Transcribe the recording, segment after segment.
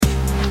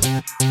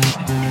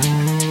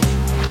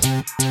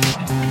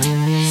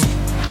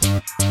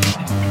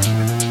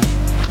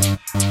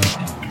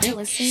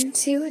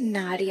to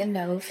Nadia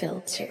No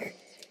Filter.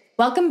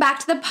 Welcome back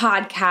to the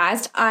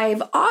podcast.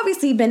 I've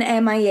obviously been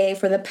MIA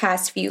for the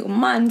past few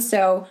months,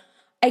 so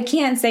I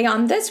can't say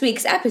on this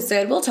week's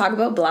episode we'll talk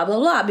about blah, blah,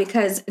 blah,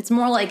 because it's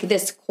more like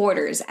this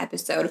quarter's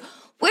episode,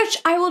 which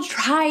I will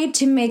try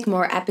to make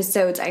more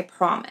episodes, I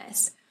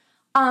promise.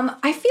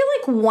 I feel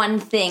like one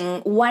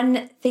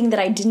thing that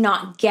I did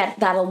not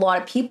get that a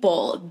lot of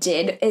people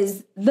did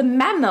is the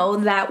memo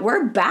that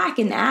we're back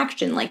in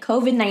action. Like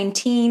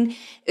COVID-19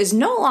 is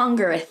no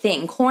longer a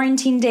thing.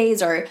 Quarantine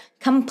days are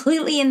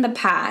completely in the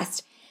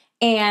past.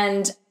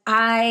 And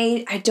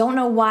I don't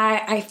know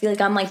why I feel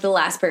like I'm like the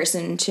last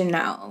person to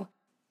know.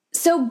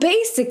 So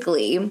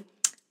basically,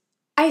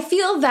 I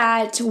feel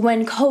that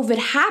when COVID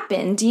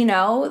happened, you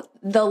know,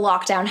 the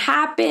lockdown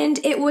happened,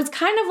 it was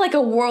kind of like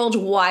a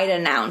worldwide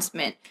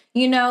announcement.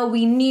 You know,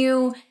 we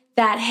knew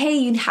that, hey,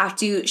 you'd have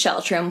to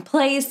shelter in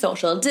place,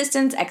 social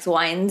distance, X,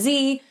 Y, and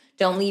Z,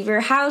 don't leave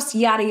your house,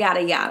 yada,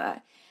 yada,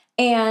 yada.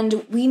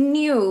 And we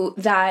knew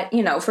that,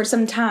 you know, for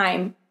some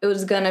time, it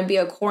was going to be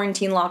a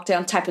quarantine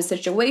lockdown type of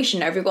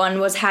situation. Everyone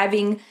was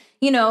having,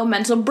 you know,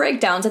 mental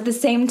breakdowns at the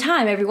same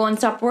time. Everyone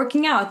stopped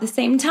working out at the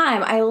same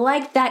time. I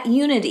like that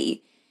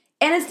unity.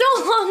 And it's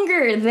no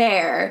longer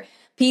there.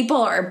 People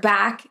are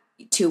back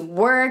to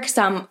work,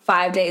 some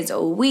 5 days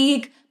a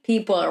week.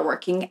 People are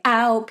working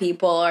out.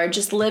 People are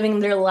just living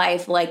their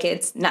life like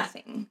it's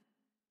nothing.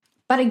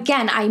 But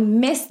again, I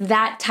miss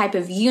that type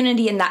of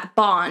unity and that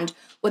bond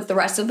with the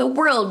rest of the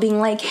world being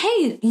like,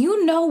 hey,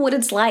 you know what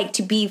it's like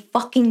to be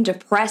fucking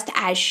depressed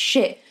as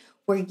shit,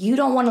 where you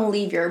don't want to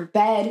leave your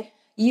bed.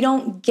 You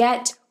don't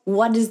get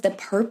what is the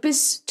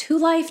purpose to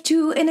life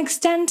to an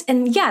extent.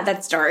 And yeah,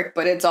 that's dark,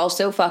 but it's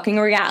also fucking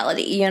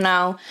reality, you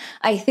know?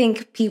 I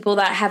think people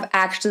that have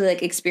actually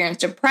like experienced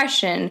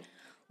depression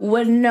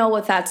would know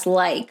what that's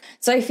like.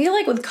 So I feel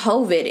like with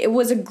COVID, it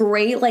was a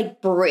great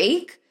like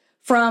break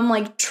from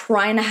like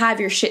trying to have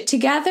your shit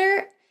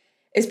together,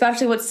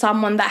 especially with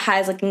someone that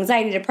has like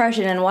anxiety,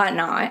 depression and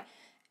whatnot.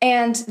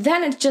 And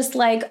then it's just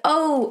like,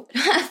 oh,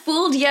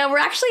 fooled ya. We're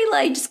actually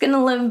like just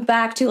gonna live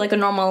back to like a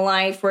normal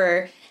life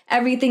where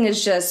everything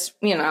is just,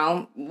 you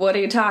know, what are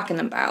you talking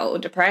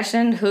about?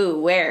 Depression? Who?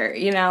 Where?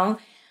 You know?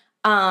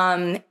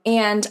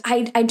 And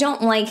I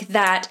don't like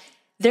that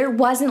there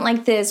wasn't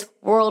like this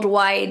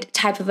worldwide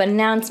type of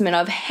announcement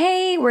of,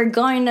 hey, we're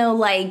going to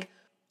like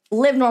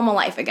live normal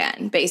life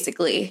again,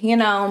 basically, you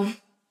know?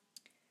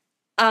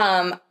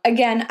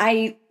 Again,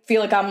 I feel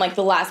like I'm like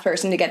the last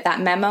person to get that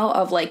memo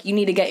of like, you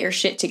need to get your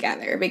shit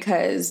together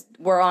because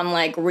we're on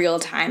like real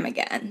time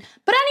again.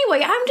 But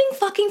anyway, I'm doing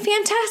fucking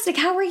fantastic.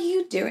 How are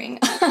you doing?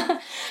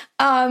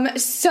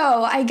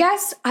 So I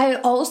guess I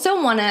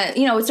also want to,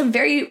 you know, it's a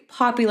very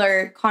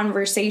popular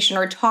conversation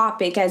or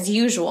topic as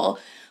usual,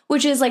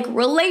 which is like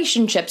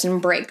relationships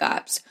and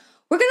breakups.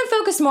 We're going to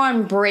focus more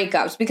on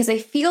breakups because I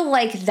feel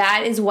like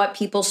that is what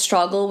people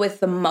struggle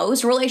with the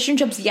most.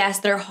 Relationships, yes,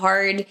 they're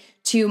hard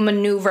to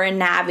maneuver and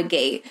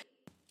navigate.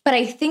 But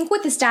I think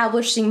with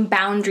establishing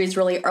boundaries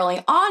really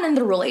early on in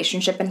the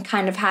relationship and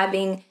kind of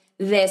having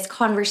this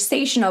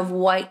conversation of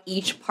what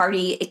each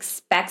party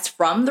expects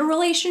from the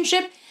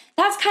relationship,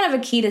 that's kind of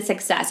a key to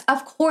success.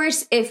 Of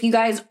course, if you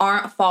guys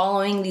aren't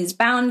following these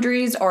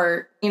boundaries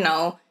or, you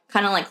know,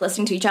 kind of like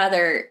listening to each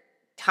other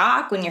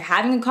talk when you're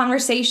having a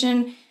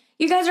conversation,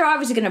 you guys are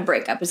obviously going to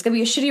break up. It's going to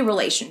be a shitty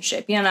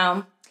relationship, you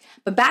know?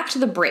 But back to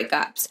the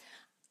breakups.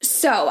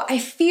 So I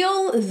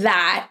feel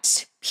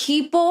that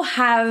people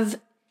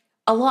have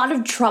a lot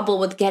of trouble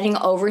with getting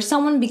over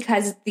someone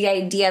because it's the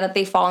idea that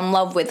they fall in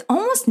love with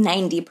almost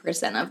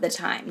 90% of the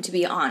time, to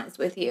be honest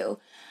with you.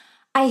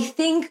 I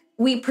think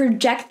we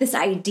project this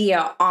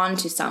idea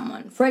onto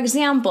someone. For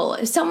example,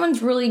 if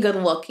someone's really good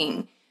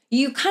looking,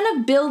 you kind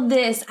of build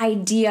this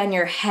idea in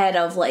your head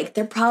of like,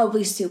 they're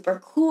probably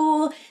super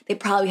cool. They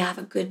probably have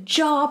a good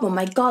job. Oh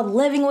my God,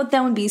 living with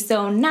them would be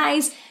so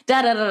nice.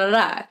 Da da da da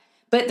da.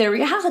 But the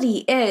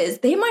reality is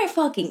they might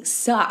fucking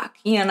suck,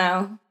 you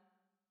know?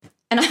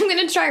 And I'm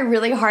going to try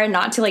really hard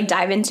not to like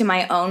dive into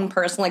my own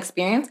personal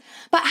experience.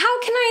 But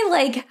how can I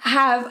like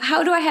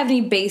how do I have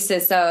any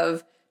basis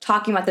of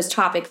talking about this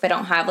topic if I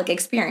don't have like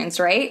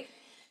experience, right?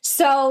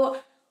 So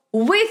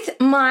with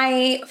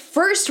my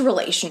first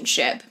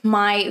relationship,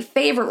 my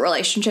favorite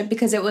relationship,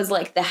 because it was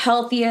like the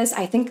healthiest,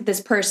 I think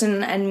this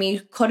person and me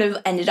could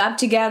have ended up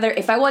together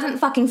if I wasn't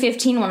fucking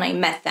 15 when I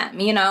met them,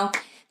 you know?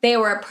 They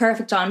were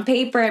perfect on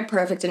paper,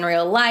 perfect in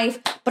real life,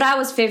 but I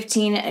was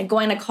 15 and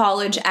going to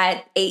college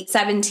at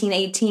 17,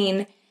 18,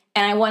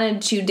 and I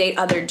wanted to date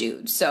other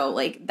dudes, so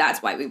like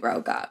that's why we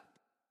broke up.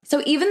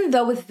 So even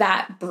though with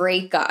that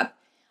breakup,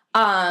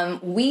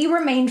 we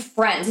remained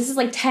friends. This is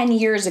like 10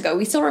 years ago.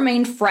 We still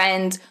remained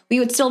friends. We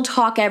would still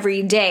talk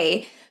every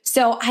day.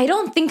 So I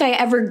don't think I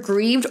ever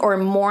grieved or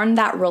mourned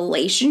that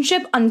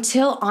relationship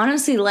until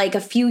honestly like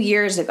a few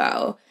years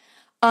ago.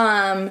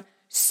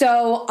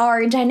 So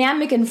our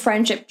dynamic and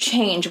friendship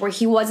changed where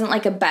he wasn't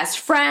like a best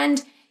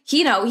friend.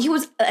 He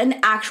was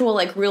an actual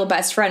like real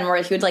best friend where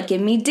he would like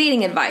give me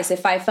dating advice.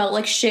 If I felt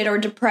like shit or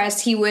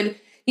depressed, he would,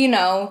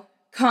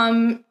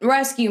 come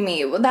rescue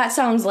me. Well, that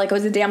sounds like I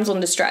was a damsel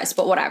in distress,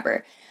 but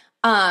whatever.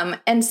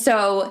 And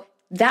so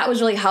that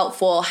was really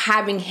helpful,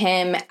 having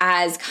him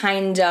as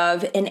kind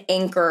of an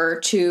anchor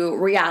to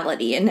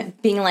reality and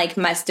being like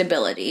my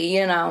stability,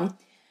 you know?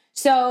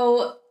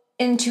 So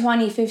in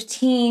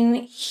 2015,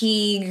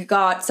 he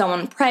got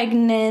someone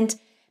pregnant,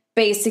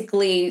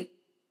 basically,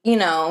 you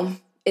know,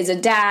 is a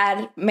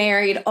dad,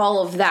 married,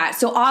 all of that.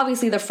 So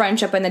obviously the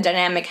friendship and the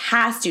dynamic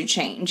has to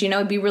change. You know,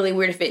 it'd be really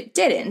weird if it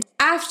didn't.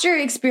 After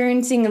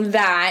experiencing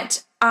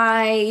that,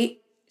 I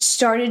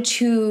started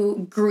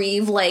to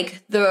grieve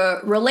like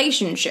the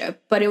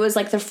relationship, but it was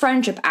like the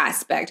friendship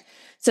aspect.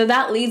 So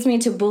that leads me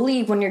to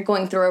believe when you're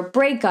going through a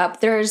breakup,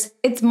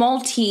 it's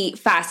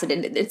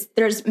multifaceted.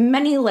 There's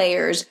many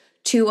layers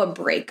to a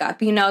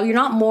breakup. You know, you're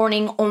not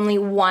mourning only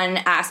one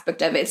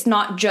aspect of it. It's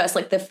not just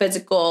like the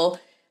physical,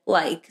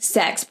 like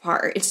sex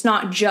part. It's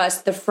not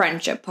just the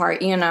friendship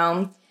part, you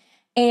know?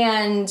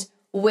 And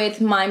with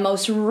my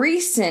most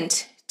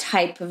recent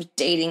type of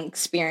dating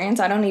experience,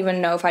 I don't even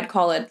know if I'd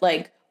call it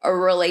like a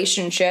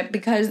relationship,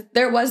 because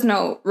there was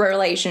no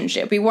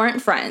relationship. We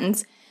weren't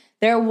friends.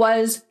 There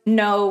was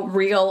no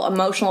real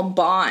emotional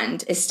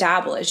bond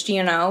established,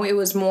 you know? It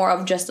was more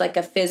of just like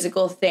a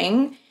physical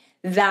thing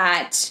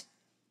that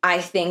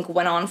I think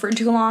went on for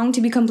too long,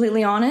 to be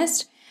completely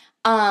honest.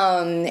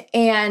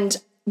 And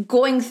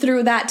going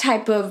through that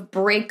type of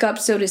breakup,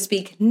 so to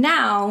speak,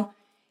 now,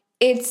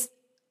 it's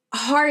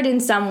hard in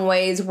some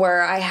ways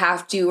where I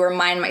have to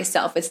remind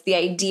myself it's the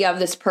idea of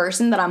this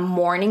person that I'm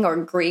mourning or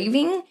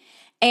grieving.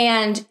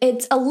 And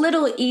it's a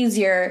little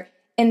easier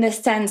in the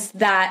sense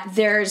that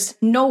there's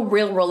no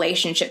real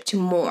relationship to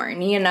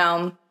mourn, you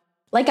know?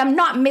 Like, I'm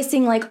not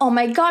missing, like, oh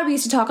my God, we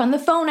used to talk on the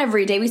phone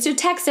every day. We used to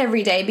text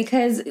every day,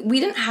 because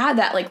we didn't have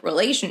that, like,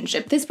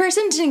 relationship. This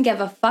person didn't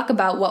give a fuck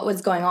about what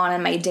was going on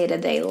in my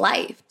day-to-day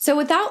life. So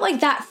without,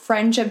 like, that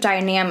friendship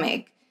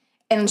dynamic,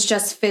 and it's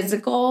just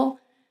physical,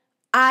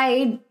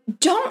 I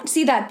don't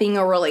see that being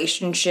a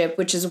relationship,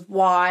 which is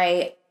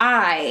why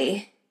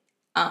I,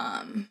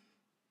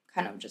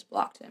 kind of just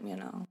blocked him, you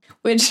know,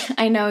 which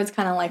I know is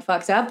kind of like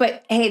fucked up,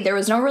 but hey, there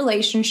was no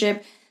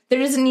relationship. There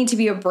doesn't need to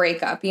be a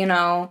breakup, you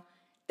know,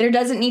 there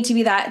doesn't need to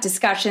be that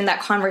discussion, that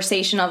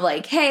conversation of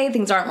like, hey,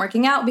 things aren't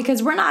working out,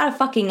 because we're not a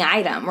fucking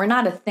item. We're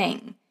not a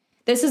thing.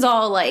 This is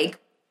all like,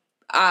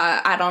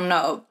 I don't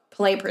know,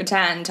 play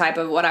pretend type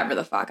of whatever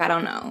the fuck. I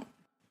don't know.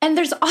 And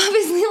there's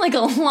obviously like a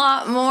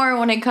lot more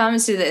when it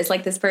comes to this.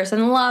 Like, this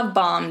person love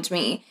bombed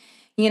me.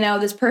 You know,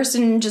 this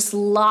person just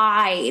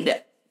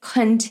lied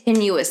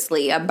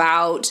continuously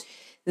about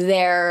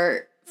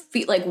their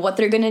like what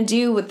they're gonna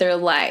do with their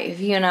life.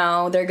 You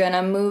know, they're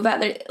gonna move out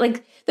there.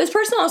 Like, this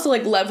person also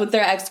like lived with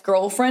their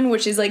ex-girlfriend,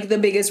 which is like the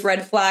biggest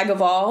red flag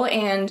of all.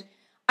 And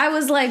I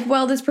was like,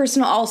 well, this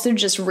person also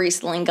just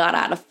recently got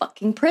out of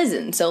fucking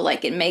prison, so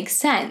like it makes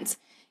sense.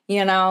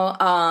 You know,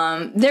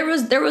 there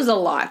was a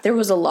lot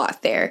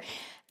there.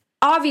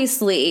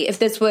 Obviously, if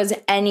this was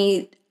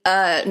any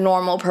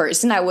normal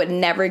person, I would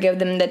never give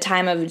them the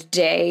time of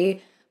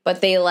day,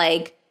 but they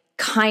like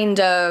kind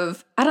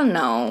of, I don't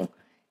know,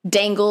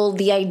 dangled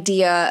the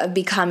idea of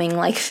becoming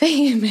like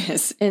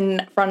famous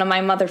in front of my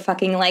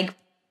motherfucking like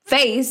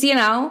face, you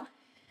know?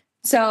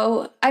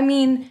 So, I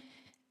mean,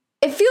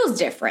 it feels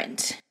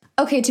different.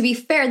 Okay, to be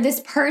fair, this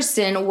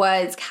person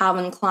was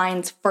Calvin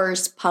Klein's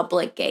first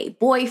public gay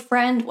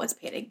boyfriend, was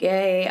paid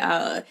gay.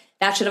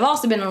 That should have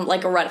also been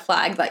like a red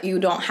flag, that you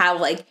don't have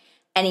like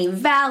any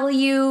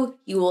value.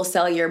 You will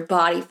sell your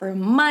body for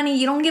money.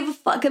 You don't give a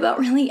fuck about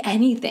really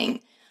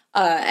anything.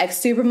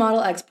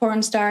 Ex-supermodel,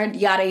 ex-porn star,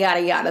 yada, yada,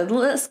 yada. The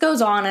list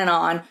goes on and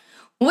on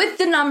with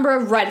the number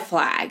of red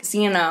flags,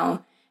 you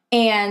know.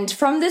 And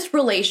from this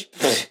from this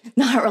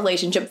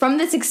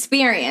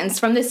experience,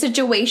 from this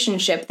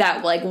situationship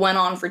that like went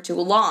on for too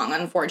long,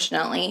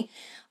 unfortunately,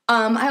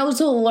 I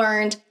also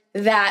learned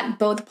that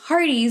both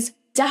parties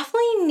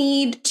definitely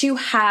need to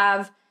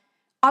have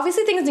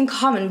obviously things in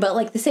common, but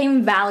like the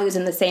same values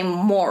and the same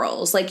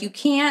morals. Like, you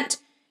can't,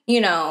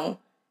 you know,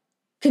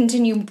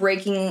 continue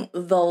breaking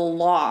the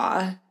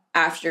law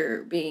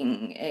after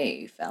being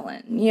a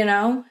felon, you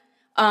know?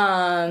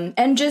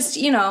 And just,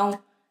 you know,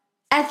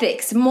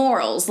 ethics,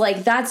 morals,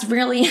 like, that's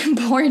really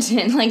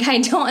important. Like, I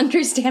don't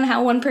understand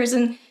how one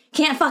person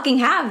can't fucking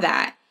have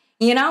that,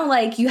 you know?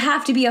 Like, you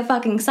have to be a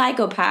fucking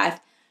psychopath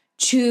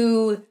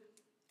to,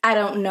 I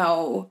don't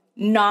know,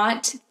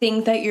 not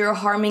think that you're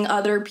harming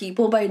other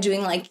people by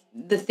doing, like,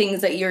 the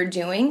things that you're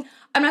doing.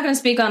 I'm not going to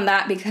speak on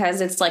that because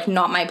it's, like,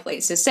 not my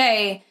place to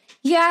say.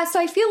 Yeah, so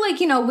I feel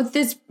like, you know, with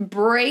this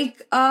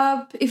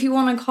breakup, if you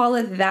want to call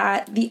it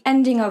that, the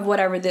ending of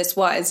whatever this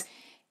was,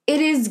 it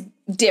is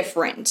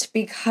different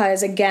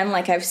because, again,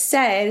 like I've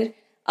said,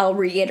 I'll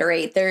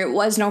reiterate, there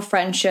was no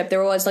friendship,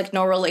 there was like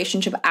no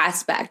relationship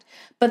aspect,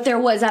 but there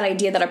was that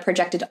idea that I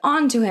projected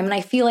onto him. And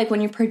I feel like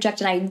when you project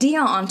an idea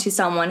onto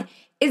someone,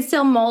 it's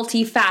still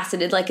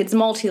multifaceted, like it's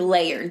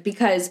multi-layered,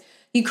 because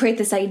you create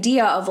this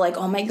idea of like,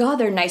 oh my God,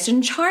 they're nice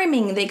and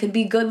charming, they could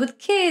be good with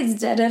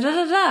kids, da da da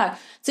da da.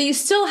 So you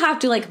still have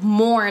to like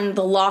mourn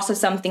the loss of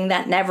something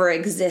that never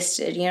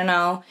existed, you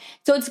know?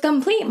 So it's a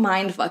complete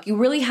mindfuck. You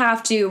really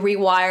have to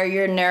rewire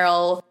your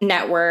neural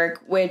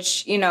network,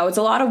 which, you know, it's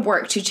a lot of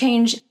work to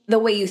change the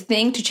way you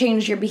think, to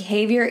change your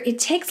behavior. It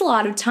takes a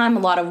lot of time, a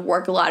lot of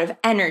work, a lot of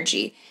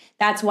energy.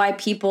 That's why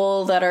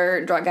people that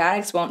are drug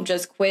addicts won't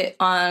just quit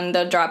on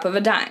the drop of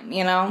a dime,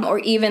 you know? Or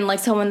even like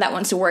someone that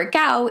wants to work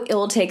out, it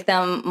will take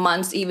them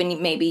months,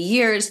 even maybe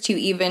years to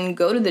even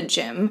go to the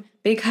gym,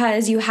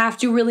 because you have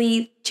to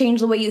really change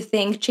the way you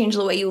think, change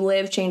the way you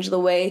live, change the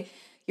way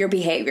your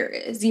behavior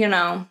is, you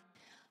know?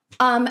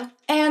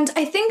 And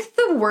I think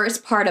the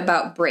worst part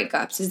about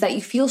breakups is that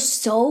you feel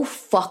so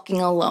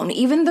fucking alone.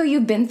 Even though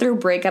you've been through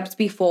breakups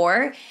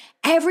before,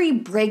 every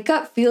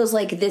breakup feels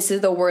like this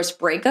is the worst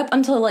breakup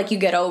until like you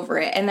get over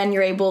it. And then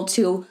you're able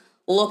to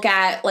look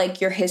at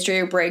like your history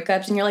of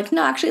breakups and you're like,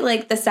 no, actually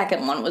like the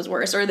second one was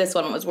worse or this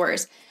one was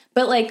worse.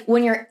 But like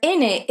when you're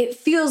in it, it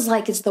feels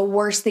like it's the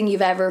worst thing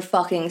you've ever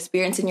fucking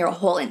experienced in your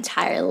whole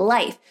entire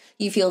life.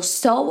 You feel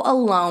so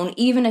alone,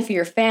 even if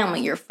your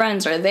family, your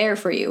friends are there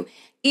for you,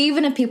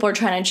 even if people are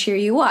trying to cheer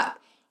you up,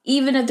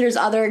 even if there's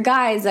other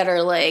guys that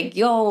are like,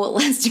 yo,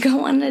 let's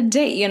go on a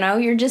date, you know,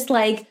 you're just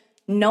like,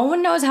 no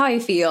one knows how I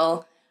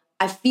feel.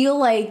 I feel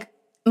like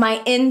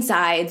my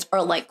insides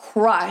are like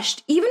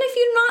crushed, even if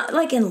you're not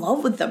like in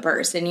love with the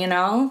person, you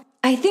know?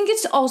 I think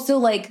it's also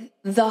like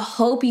the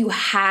hope you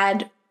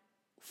had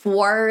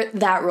for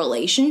that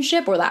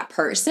relationship or that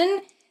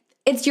person.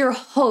 It's your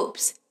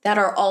hopes that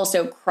are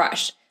also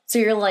crushed. So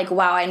you're like,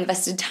 wow, I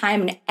invested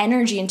time and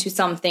energy into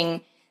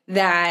something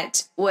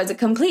that was a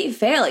complete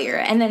failure.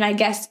 And then I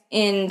guess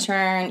in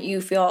turn, you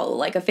feel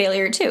like a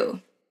failure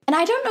too. And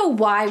I don't know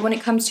why when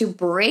it comes to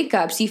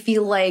breakups, you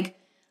feel like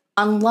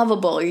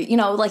unlovable. You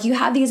know, like you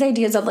have these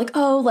ideas of like,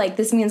 oh, like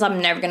this means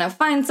I'm never going to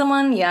find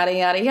someone, yada,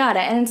 yada,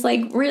 yada. And it's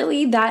like,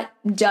 really, that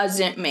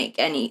doesn't make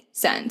any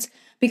sense.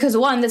 Because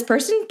one, this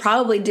person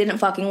probably didn't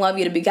fucking love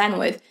you to begin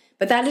with,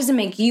 but that doesn't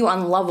make you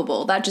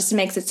unlovable. That just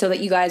makes it so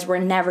that you guys were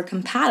never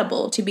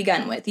compatible to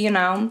begin with, you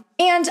know?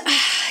 And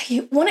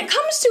when it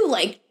comes to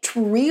like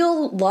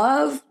real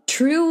love,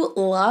 true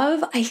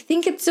love, I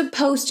think it's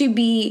supposed to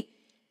be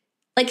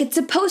like, it's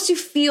supposed to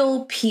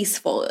feel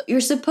peaceful.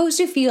 You're supposed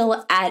to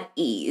feel at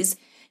ease,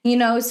 you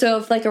know? So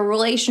if like a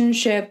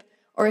relationship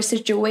or a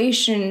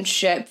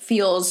situationship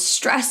feels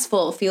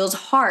stressful, feels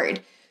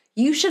hard,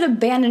 you should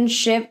abandon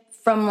ship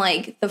from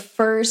like the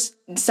first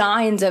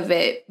signs of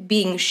it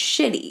being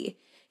shitty,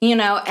 you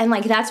know? And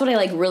like, that's what I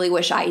like really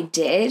wish I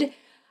did.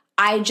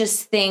 I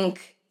just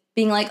think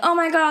being like, oh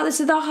my God, this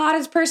is the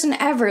hottest person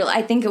ever.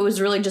 I think it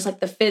was really just like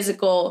the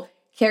physical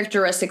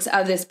characteristics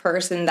of this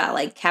person that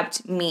like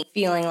kept me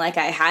feeling like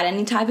I had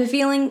any type of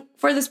feeling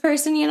for this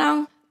person, you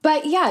know?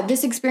 But yeah,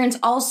 this experience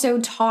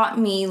also taught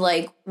me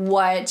like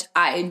what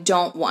I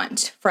don't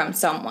want from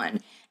someone.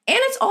 And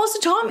it's also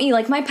taught me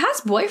like my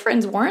past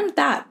boyfriends weren't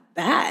that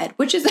bad,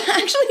 which is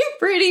actually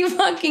pretty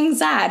fucking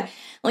sad.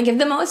 Like if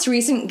the most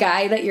recent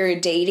guy that you're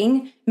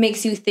dating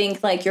makes you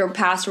think like your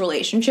past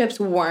relationships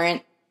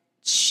weren't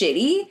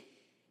shitty,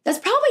 that's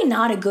probably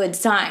not a good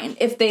sign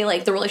if they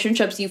like the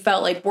relationships you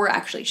felt like were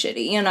actually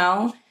shitty, you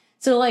know?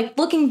 So like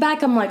looking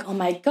back, I'm like, oh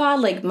my God,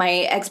 like my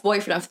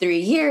ex-boyfriend of 3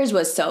 years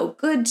was so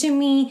good to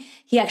me.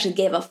 He actually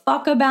gave a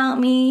fuck about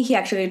me. He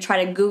actually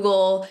tried to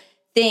Google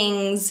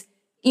things,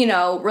 you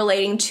know,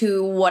 relating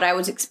to what I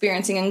was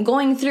experiencing and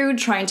going through,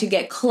 trying to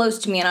get close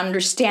to me and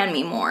understand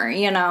me more,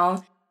 you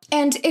know?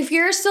 And if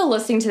you're still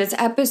listening to this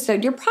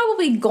episode, you're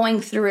probably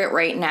going through it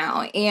right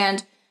now.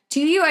 And to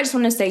you, I just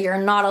want to say you're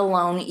not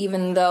alone,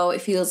 even though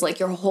it feels like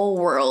your whole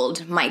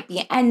world might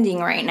be ending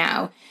right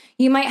now.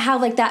 You might have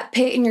like that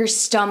pit in your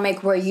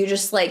stomach where you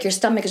just like your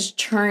stomach is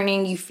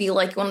churning. You feel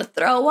like you want to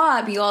throw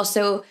up. You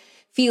also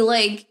feel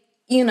like,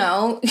 you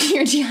know,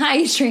 you're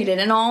dehydrated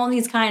and all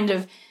these kind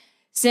of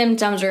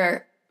symptoms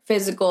or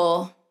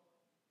physical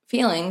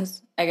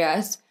feelings, I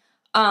guess.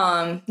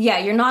 Yeah,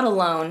 you're not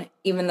alone,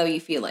 even though you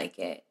feel like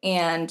it.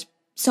 And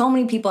so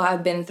many people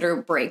have been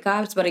through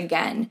breakups, but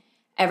again,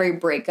 every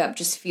breakup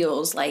just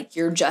feels like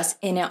you're just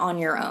in it on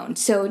your own.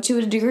 So to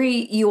a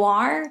degree, you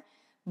are,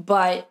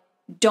 but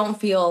don't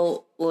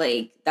feel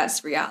like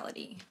that's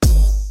reality.